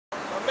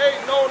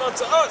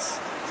unto us.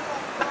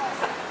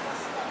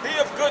 Be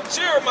of good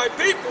cheer, my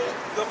people,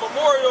 the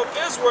memorial of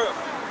Israel.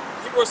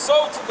 You were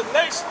sold to the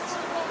nations,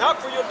 not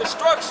for your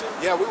destruction.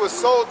 Yeah, we were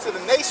sold to the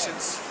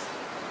nations.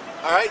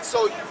 All right,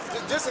 so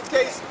just in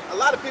case, a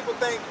lot of people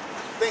think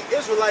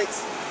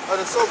Israelites are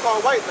the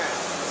so-called white man.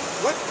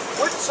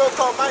 Which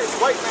so-called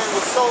white man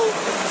was sold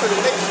to the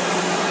nations?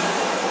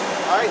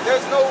 All right,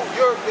 there's no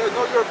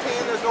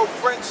European, there's no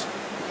French,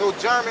 no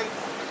German.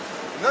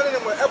 None of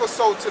them were ever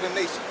sold to the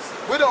nations.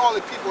 We're the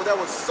only people that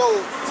were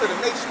sold to the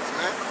nations,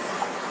 man.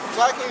 So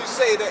how can you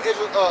say that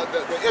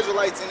the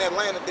Israelites in that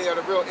land, that they are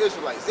the real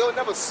Israelites? They were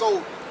never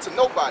sold to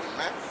nobody,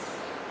 man.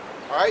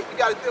 All right, you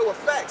got to deal with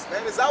facts,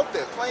 man. It's out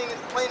there, plain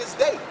as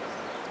day.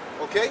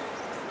 Okay,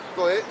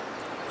 go ahead.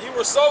 You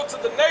were sold to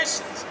the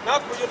nations, not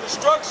for your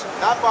destruction.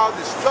 Not for our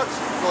destruction.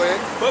 Go ahead.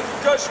 But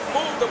because you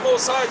moved the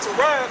Most High to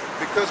wrath.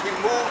 Because we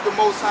moved the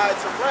Most High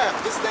to wrath.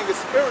 This thing is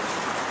spiritual.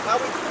 How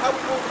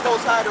we move the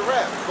Most High to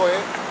wrath? Go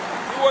ahead.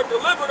 You were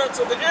delivered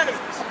unto the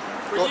enemies,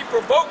 for ye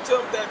provoked him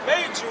that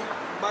made you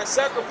by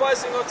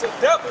sacrificing unto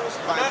devils,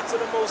 not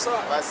to the Most High.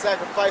 By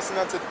sacrificing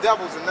unto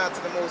devils and not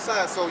to the Most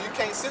High. So you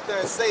can't sit there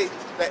and say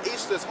that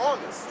Easter is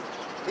harmless.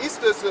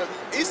 Easter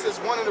is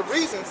one of the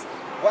reasons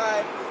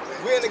why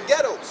we're in the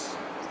ghettos.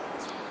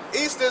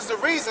 Easter is the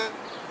reason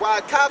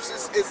why cops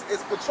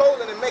is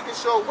patrolling and making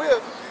sure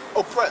we're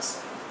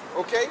oppressed.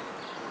 Okay?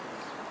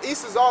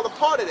 Easter's all a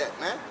part of that,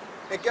 man.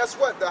 And guess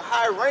what? The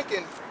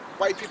high-ranking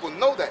white people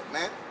know that,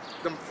 man.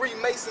 Them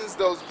Freemasons,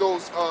 those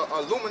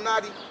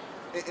Illuminati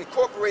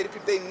incorporated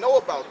people, they know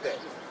about that.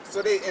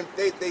 So they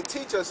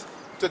teach us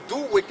to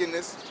do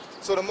wickedness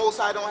so the Most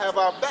High don't have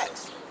our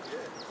backs.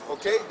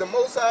 Okay? The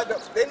Most High,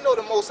 they know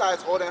the Most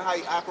High's order and how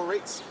he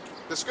operates.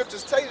 The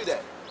scriptures tell you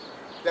that.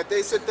 That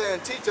they sit there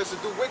and teach us to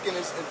do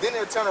wickedness, and then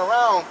they'll turn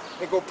around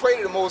and go pray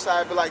to the Most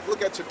High and be like,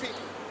 look at your people.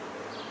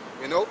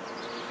 You know?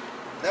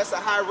 That's the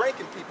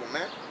high-ranking people,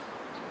 man.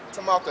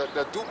 Talking about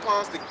the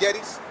DuPonts, the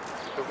Gettys,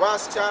 the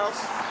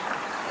Rothschilds.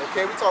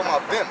 Okay, we talking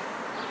about them.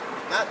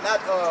 Not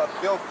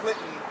Bill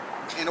Clinton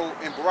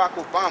and Barack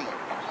Obama.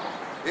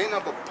 They ain't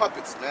nothing but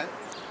puppets, man.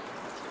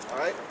 All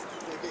right?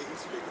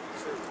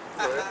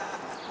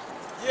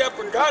 Ye have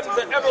forgotten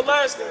the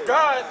everlasting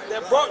God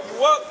that brought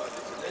you up,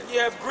 and ye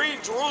have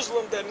grieved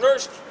Jerusalem that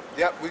nourished you.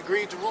 Yep, we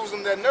grieved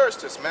Jerusalem that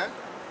nourished us, man.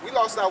 We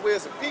lost our way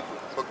as a people.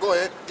 But go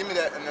ahead, give me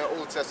that in the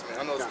Old Testament.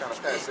 I know it's kind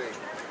of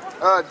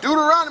passé.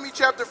 Deuteronomy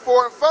chapter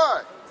 4 and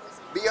 5.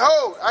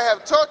 Behold, I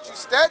have taught you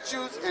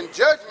statutes and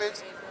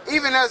judgments,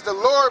 even as the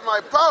Lord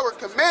my power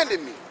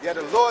commanded me. Yeah,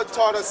 the Lord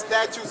taught us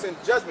statutes and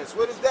judgments.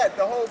 What is that?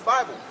 The whole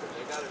Bible.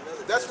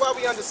 That's why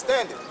we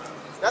understand it.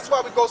 That's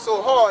why we go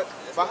so hard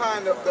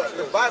behind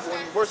the Bible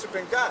and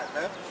worshiping God,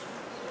 man.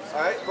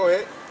 All right, go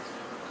ahead.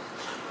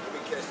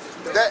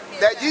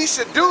 That ye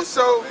should do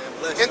so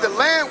in the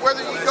land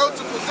whether ye go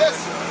to possess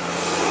it.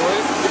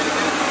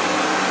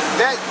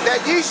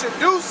 That ye should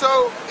do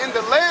so in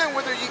the land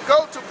whether ye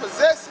go to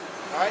possess it.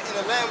 All right, in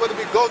the land whether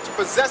we go to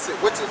possess it,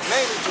 which is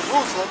mainly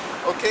Jerusalem,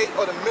 okay,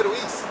 or the Middle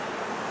East.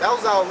 That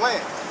was our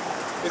land.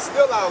 It's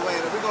still our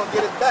land, and we're going to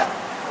get it back,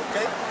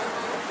 okay?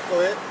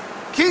 Go ahead.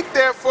 Keep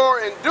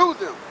therefore and do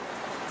them,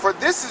 for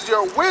this is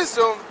your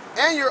wisdom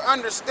and your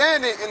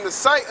understanding in the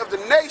sight of the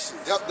nations.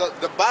 Yep,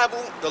 the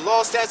Bible, the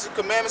law, statutes, and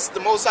commandments the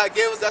Most High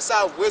gave us, that's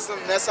our wisdom,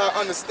 that's our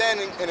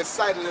understanding in the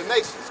sight of the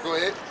nations. Go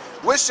ahead.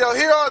 Which shall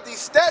hear all these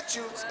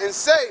statutes and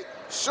say,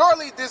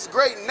 surely this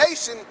great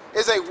nation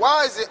is a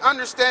wise and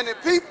understanding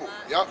people.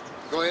 Yep,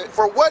 go ahead.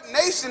 For what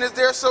nation is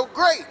there so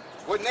great?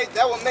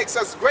 That what makes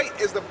us great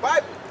is the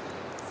Bible.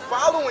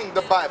 Following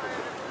the Bible.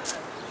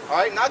 All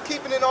right, not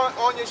keeping it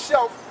on your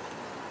shelf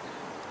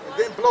and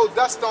then blow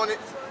dust on it,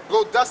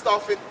 blow dust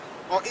off it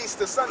on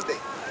Easter Sunday.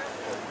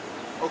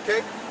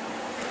 Okay?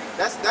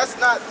 That's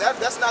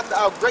not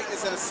our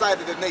greatness in the sight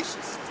of the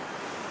nations.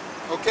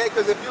 Okay?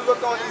 Because if you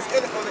look on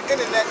the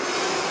internet,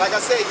 like I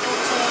said,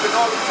 YouTube and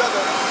all these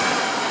other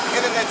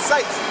internet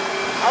sites,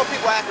 our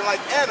people are acting like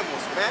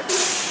animals, man.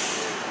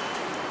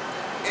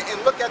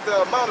 And look at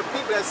the amount of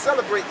people that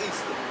celebrate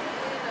Easter.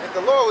 If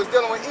the Lord was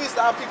dealing with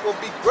Easter, our people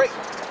would be great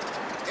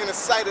in the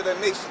sight of the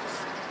nations.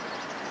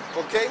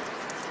 Okay?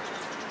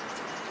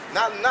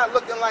 Not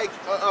looking like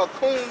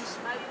coons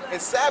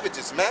and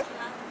savages, man.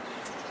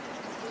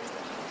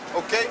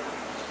 Okay?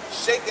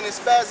 Shaking and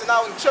spazzing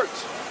out in church.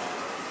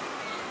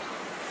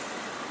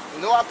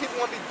 You know, our people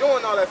won't be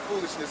doing all that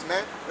foolishness,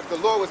 man, if the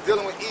Lord was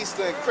dealing with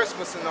Easter and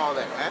Christmas and all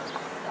that, man.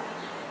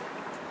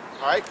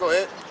 All right, go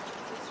ahead.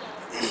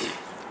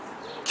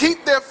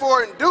 Keep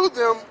therefore and do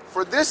them,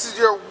 for this is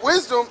your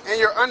wisdom and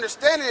your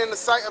understanding in the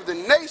sight of the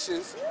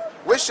nations,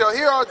 which shall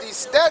hear all these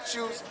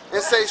statutes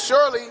and say,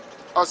 surely,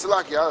 oh,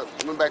 Salaki, I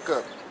went back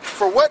up.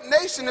 For what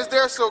nation is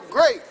there so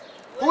great?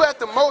 Who hath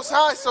the Most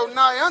High so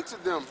nigh unto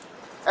them?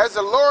 As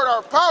the Lord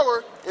our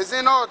power is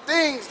in all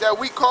things that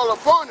we call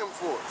upon him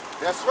for.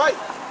 That's right.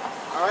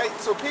 All right,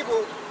 so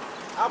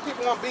our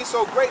people want to be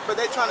so great, but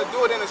they're trying to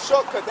do it in a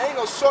shortcut. There ain't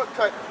no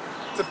shortcut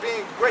to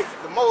being great.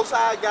 The Most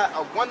High got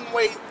a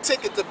one-way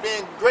ticket to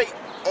being great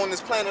on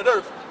this planet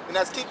Earth, and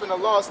that's keeping the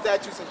law,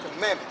 statutes, and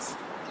commandments.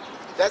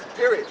 That's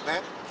period,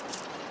 man.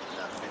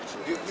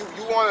 You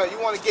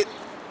wanna get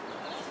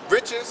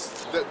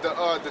riches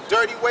the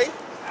dirty way?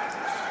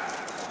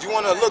 You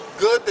wanna look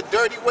good the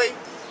dirty way?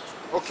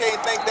 Okay,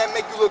 and think that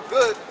make you look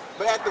good,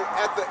 but at the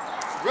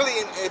really,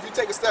 if you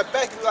take a step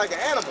back, you're like an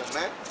animal,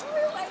 man.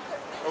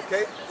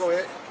 Okay, go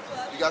ahead.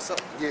 You got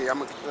something? Yeah, I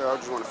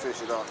just want to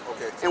finish it off.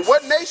 Okay. And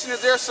what nation is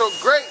there so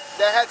great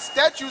that had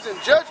statutes and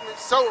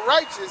judgments so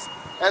righteous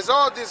as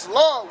all this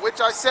law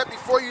which I set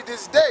before you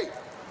this day?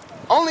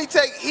 Only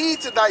take heed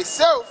to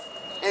thyself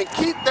and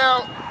keep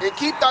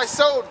thy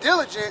soul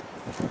diligent,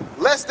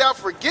 lest thou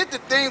forget the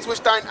things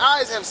which thine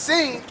eyes have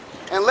seen,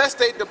 and lest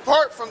they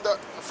depart from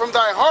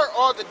thy heart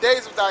all the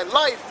days of thy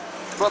life,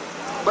 but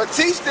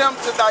teach them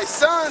to thy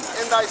sons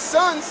and thy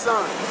sons'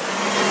 sons.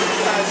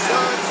 Thy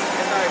sons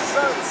and thy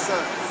sons'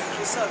 sons.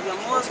 What's up, y'all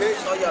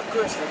Muslims or y'all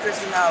Christian?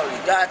 Christianity.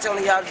 God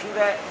telling y'all to do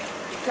that?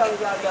 He telling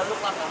y'all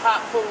look like a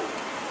hot food.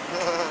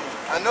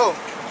 I know.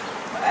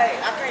 Hey,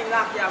 I can't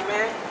knock y'all,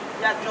 man.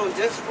 Y'all doing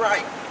just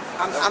right.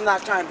 I'm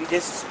not trying to be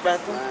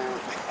disrespectful.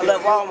 I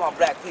love all my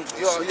black people.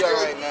 You all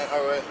right, man.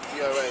 All right.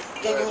 You all right.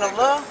 Can't give no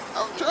love?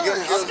 I'm trying.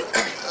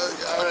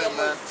 All right,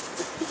 man.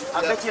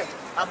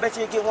 I bet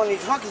you get one of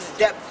these hunkies to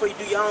dap before you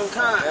do your own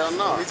kind. Hell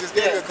no. We just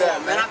gave you Come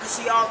that, on, man. I can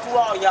see all through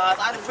all y'all.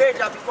 I done buried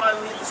y'all before I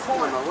even hit this I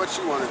corner. don't know what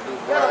you want to do,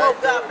 boy. Better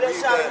hope God bless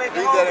y'all and make it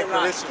Read home that in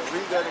tonight. Corinthians.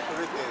 Read that in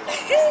Corinthians.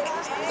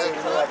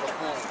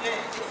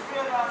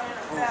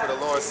 Food for the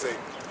Lord's sake.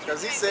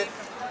 Because he said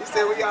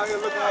we out here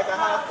looking like a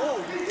hot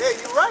food. Yeah,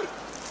 you're right.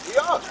 We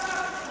are.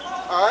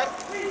 All right.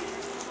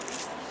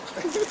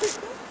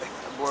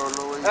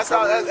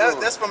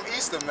 That's from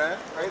Easter, man.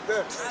 Right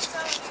there. I'm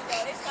telling you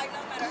though, it's like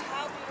no matter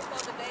how beautiful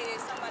the day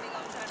is, somebody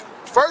gonna try to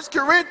 1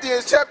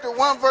 Corinthians chapter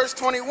 1 verse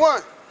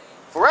 21.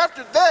 For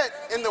after that,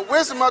 in the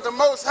wisdom of the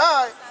Most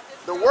High,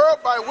 the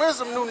world by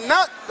wisdom knew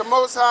not the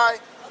Most High.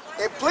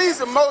 It pleased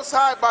the Most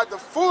High by the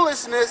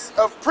foolishness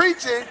of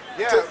preaching.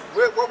 Yeah,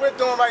 what we're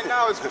doing right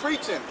now is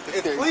preaching.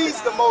 It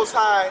pleased the Most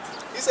High.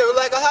 He said we're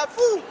like a hot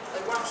food.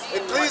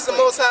 It pleased the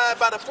Most High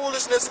by the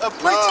foolishness of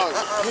preaching.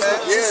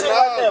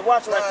 Right there.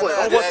 Watch right quick.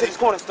 I'm going to the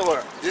corner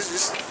store.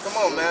 Come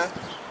on, man.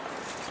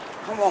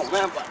 Come on,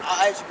 man. But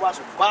I actually watch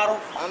a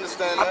bottle. I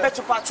understand I that. bet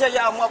you if I tell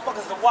y'all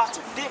motherfuckers to watch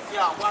a dip,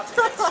 y'all watch it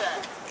next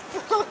time.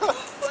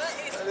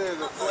 That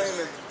is a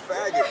flaming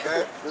faggot,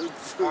 man.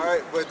 All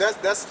right, but that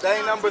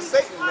ain't nothing but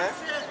Satan, man.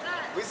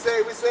 We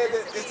say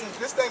that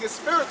this thing is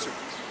spiritual,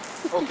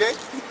 okay?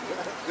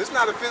 This is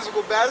not a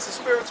physical battle; it's a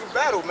spiritual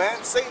battle,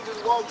 man. Satan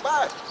just walked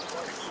by.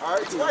 All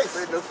right, twice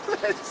in the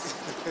flesh.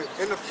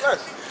 In the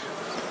flesh.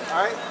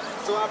 All right.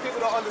 So our people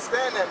don't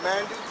understand that,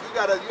 man.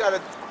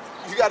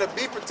 You gotta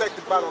be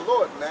protected by the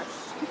Lord, man.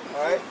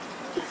 All right.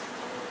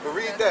 But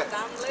read that.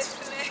 I'm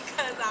listening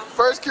because I'm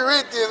 1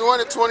 Corinthians 1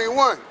 and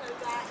 21.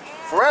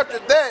 For after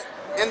that,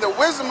 in the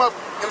wisdom of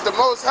the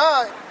Most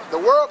High, the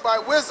world by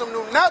wisdom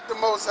knew not the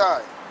Most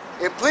High.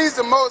 It pleased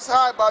the Most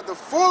High by the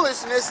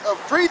foolishness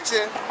of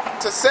preaching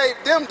to save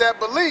them that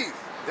believe.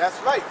 That's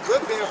right.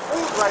 We're being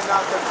fooled right now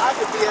because I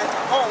could be at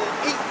home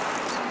eating.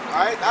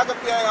 All right. I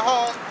could be at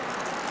home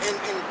in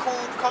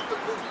cool,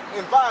 comfortable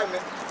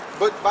environment,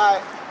 but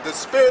by the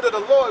Spirit of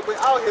the Lord, we're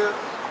out here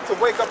to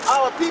wake up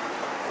our people.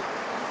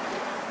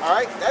 All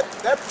right. That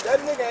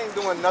nigga ain't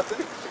doing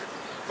nothing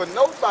for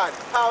nobody.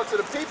 Power to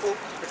the people.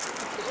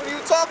 What are you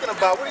talking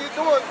about? What are you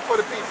doing for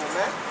the people,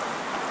 man?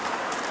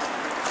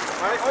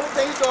 All right. Only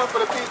thing he's doing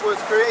for the people is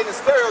creating a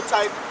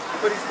stereotype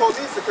for these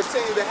police to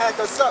continue to hack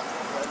us up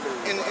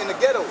in the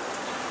ghetto.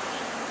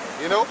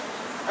 You know,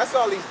 that's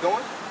all he's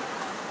doing.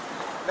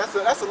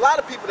 That's a lot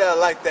of people that are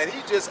like that.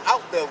 He's just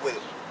out there with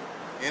it.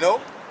 You know.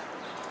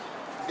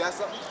 You got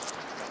something?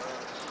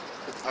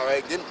 All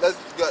right. Let's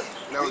go.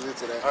 That was it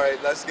today. All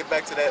right. Let's get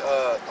back to that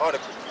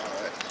article.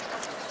 All right.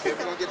 Okay,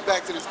 we're gonna get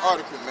back to this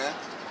article, man.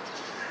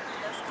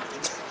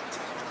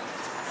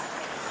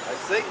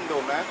 That's Satan,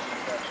 though, man.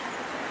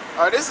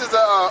 This is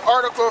an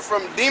article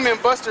from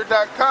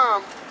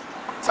demonbuster.com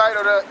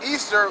titled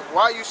Easter,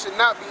 Why You Should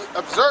Not Be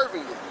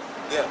Observing It.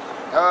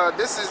 Yeah.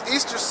 This is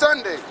Easter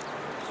Sunday.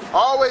 I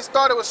always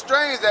thought it was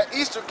strange that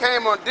Easter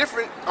came on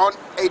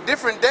a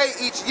different day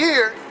each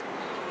year.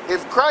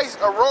 If Christ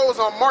arose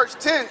on March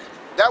 10th,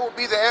 that would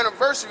be the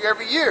anniversary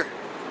every year.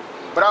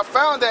 But I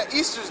found that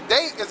Easter's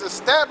date is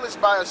established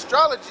by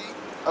astrology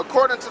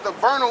according to the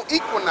vernal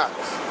equinox.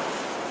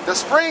 The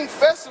spring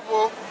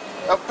festival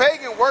of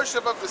pagan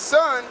worship of the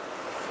sun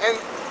and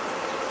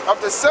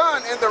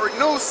the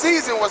renewed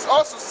season was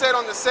also set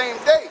on the same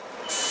day.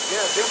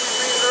 Yeah, did we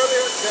read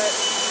earlier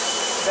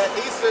that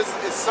Easter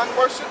is sun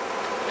worship?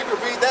 You can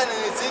read that in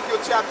Ezekiel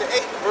chapter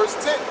 8, verse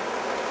 10.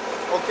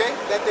 Okay?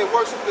 That they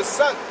worship the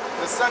sun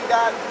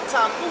god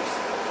Tammuz.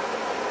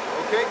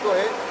 Okay, go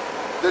ahead.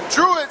 The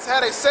Druids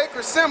had a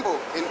sacred symbol,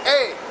 an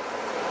egg.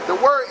 The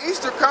word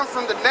Easter comes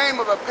from the name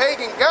of a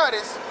pagan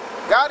goddess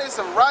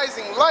of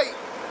rising light,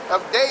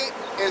 of day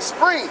and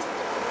spring.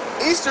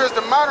 Easter is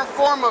the modern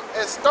form of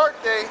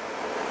Astarte,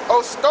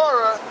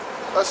 Ostara,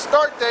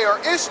 Astarte, or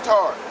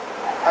Ishtar.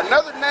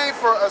 Another name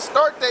for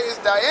Astarte is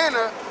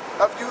Diana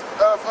of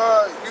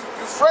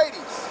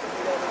Euphrates.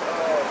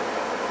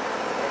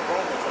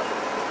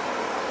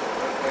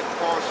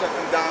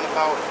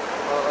 about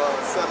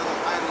selling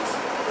them idols.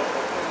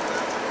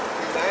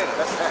 Queen Diana.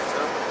 That's Acts,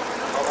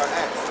 huh? All right,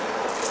 Acts.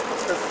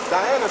 Because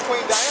Diana,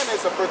 Queen Diana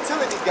is a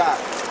fertility god,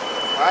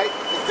 right?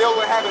 It's dealing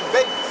with having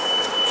babies,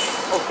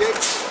 okay?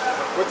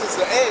 Which is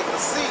the egg, the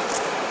seed,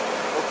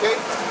 okay?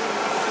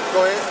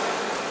 Go ahead.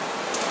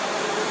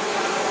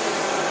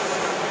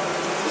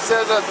 It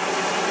says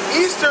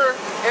Easter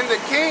in the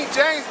King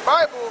James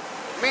Bible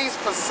means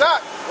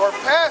Pesach or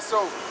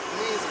Passover.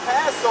 Means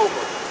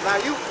Passover. Now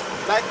you,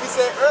 like we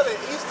said earlier,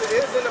 Easter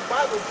is in the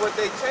Bible, but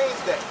they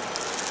changed that.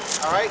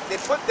 All right, they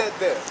put that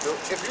there.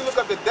 If you look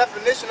up the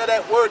definition of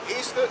that word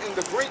Easter in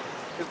the Greek,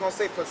 it's gonna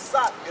say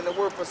Pesach, and the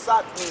word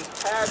Pesach means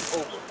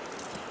Passover.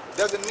 It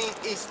doesn't mean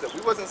Easter.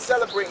 We wasn't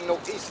celebrating no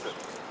Easter.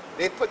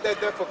 They put that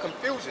there for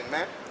confusion,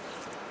 man.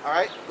 All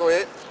right, go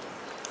ahead.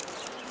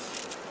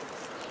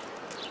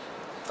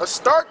 A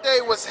start day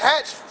was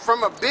hatched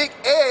from a big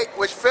egg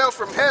which fell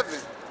from heaven.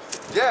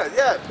 Yeah,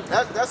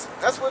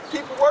 that's what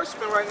people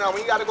worshiping right now.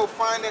 When you got to go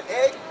find that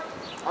egg,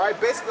 all right,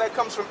 basically that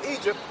comes from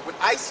Egypt with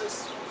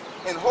Isis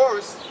and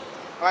Horus.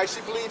 All right,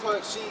 she believed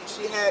her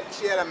she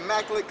had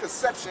immaculate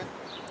conception,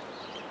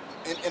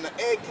 and the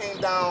egg came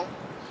down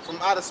from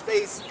outer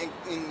space,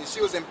 and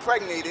she was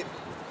impregnated,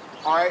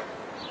 all right,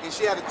 and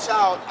she had a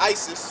child,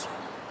 Isis,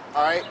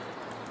 all right,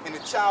 and the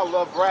child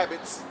loved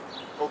rabbits,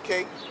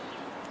 okay,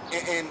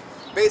 and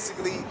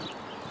basically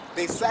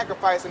they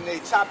sacrificed him, they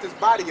chopped his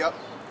body up,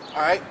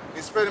 all right,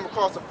 and spread him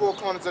across the four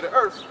corners of the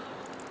earth,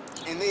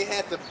 and they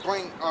had to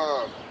bring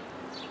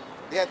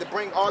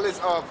all his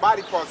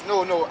body parts.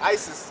 No,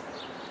 Isis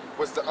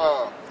was the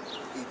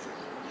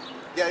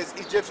yeah, it's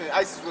Egyptian.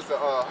 Isis was the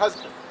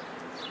husband,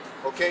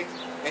 okay,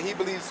 and he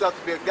believed himself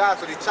to be a god,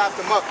 so they chopped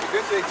him up.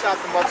 Eventually, they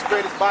chopped him up,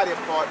 spread his body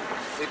apart.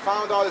 They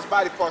found all his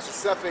body parts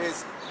except for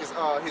his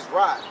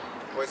rod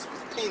or his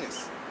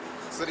penis.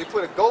 So they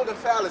put a golden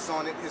phallus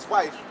on it, his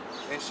wife,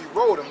 and she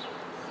wrote him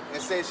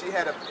and said she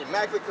had an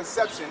immaculate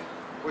conception,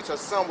 which her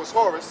son was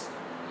Horus,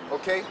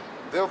 okay?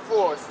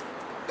 Therefore,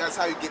 that's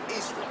how you get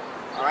Easter,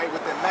 all right?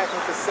 With the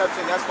immaculate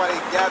conception, that's why they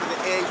gather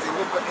the eggs, they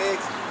look for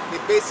eggs, they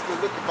basically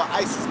looking for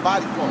Isis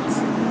body parts,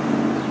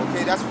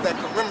 okay? That's what that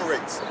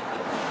commemorates,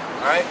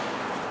 all right?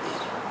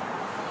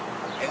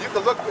 And you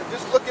can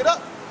just look it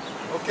up,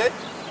 okay?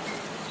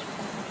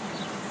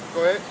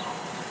 Go ahead.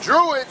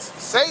 Druids,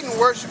 Satan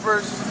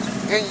worshippers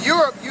in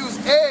Europe, use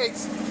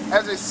eggs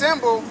as a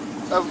symbol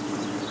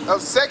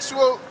of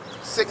sexual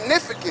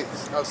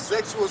significance. Of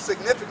sexual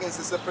significance.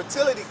 It's a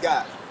fertility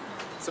god.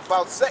 It's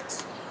about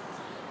sex.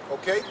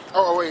 Okay?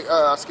 Oh wait,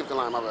 I skipped the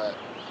line, my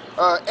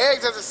bad.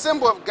 Eggs as a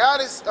symbol of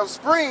goddess of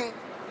spring.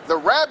 The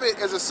rabbit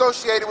is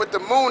associated with the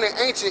moon in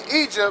ancient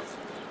Egypt.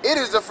 It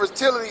is the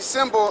fertility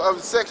symbol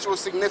of sexual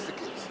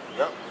significance.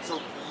 Yep. So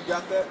you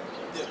got that?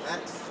 Yeah,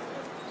 that's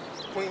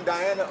Queen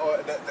Diana, or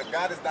the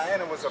goddess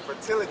Diana, was a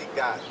fertility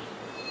god.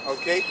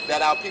 Okay?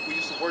 That our people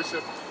used to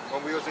worship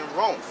when we was in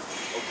Rome.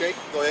 Okay?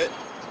 Go ahead.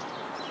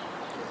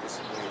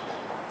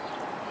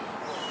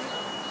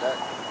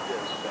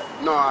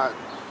 No,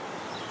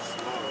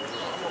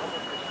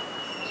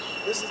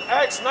 This is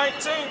Acts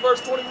 19,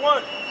 verse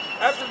 21.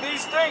 After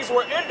these things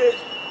were ended,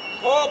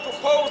 Paul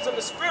proposed in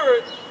the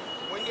Spirit,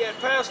 when he had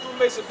passed through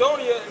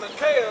Macedonia and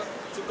Achaia,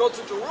 to go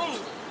to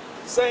Jerusalem,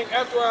 saying,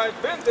 after I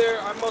have been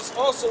there, I must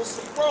also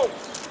see Rome.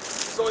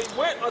 So he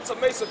went unto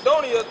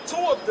Macedonia, two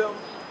of them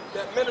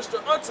that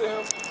ministered unto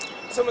him,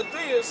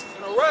 Timotheus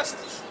and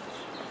Erastus.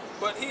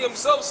 But he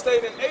himself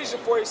stayed in Asia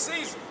for a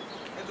season.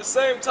 At the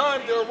same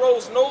time, there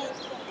arose no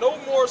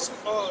more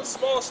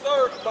small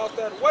stir about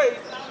that way,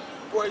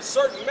 for a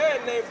certain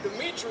man named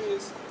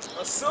Demetrius,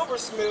 a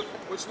silversmith,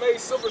 which made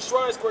silver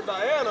shrines for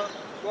Diana,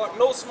 brought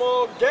no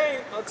small gain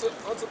unto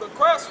the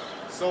craftsmen.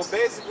 So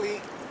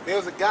basically, there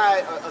was a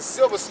guy, a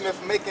silversmith,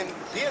 making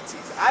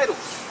deities,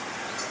 idols,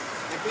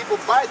 and people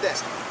buy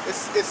that. It's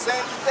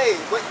same today.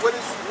 What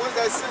is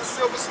that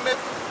silversmith?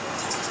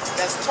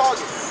 That's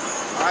Target,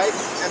 all right?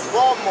 That's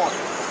Walmart,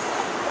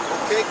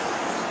 okay?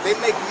 They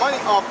make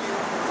money off you,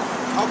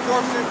 of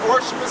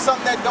worshiping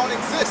something that don't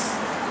exist.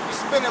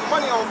 You're spending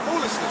money on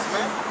foolishness,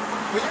 man.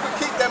 When you can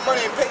keep that money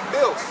and pay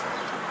bills,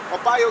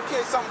 or buy your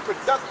kids something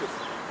productive,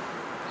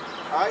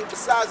 all right?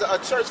 Besides a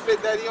church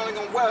fit that he only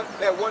gonna wear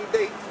that one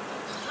day,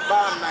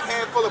 buy him a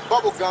handful of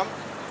bubble gum,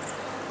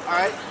 all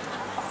right?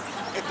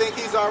 And think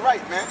he's all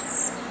right, man.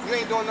 You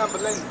ain't doing nothing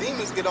but letting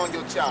demons get on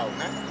your child,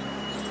 man.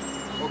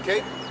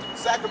 Okay?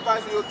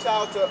 Sacrificing your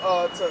child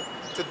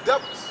to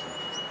devils.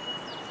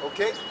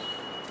 Okay?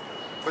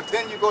 But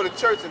then you go to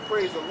church and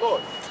praise the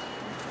Lord.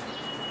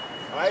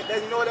 All right?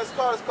 Then you know what that's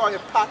called? It's called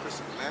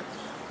hypocrisy, man.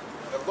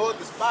 The Lord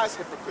despises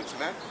hypocrites,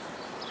 man.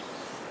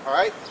 All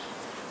right?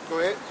 Go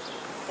ahead.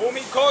 Whom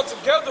he called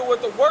together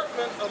with the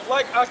workmen of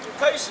like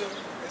occupation,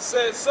 and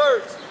said,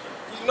 sirs,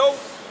 you know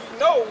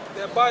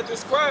that by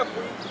this craft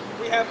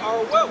we have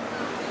our wealth.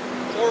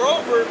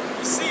 Moreover,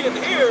 we see and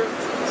hear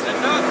that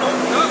not alone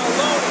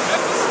in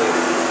Ephesus,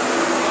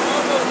 but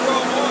almost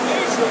throughout all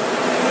Asia,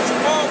 which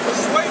Paul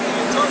persuaded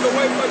and turned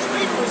away much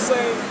people,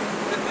 saying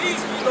that these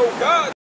be no gods.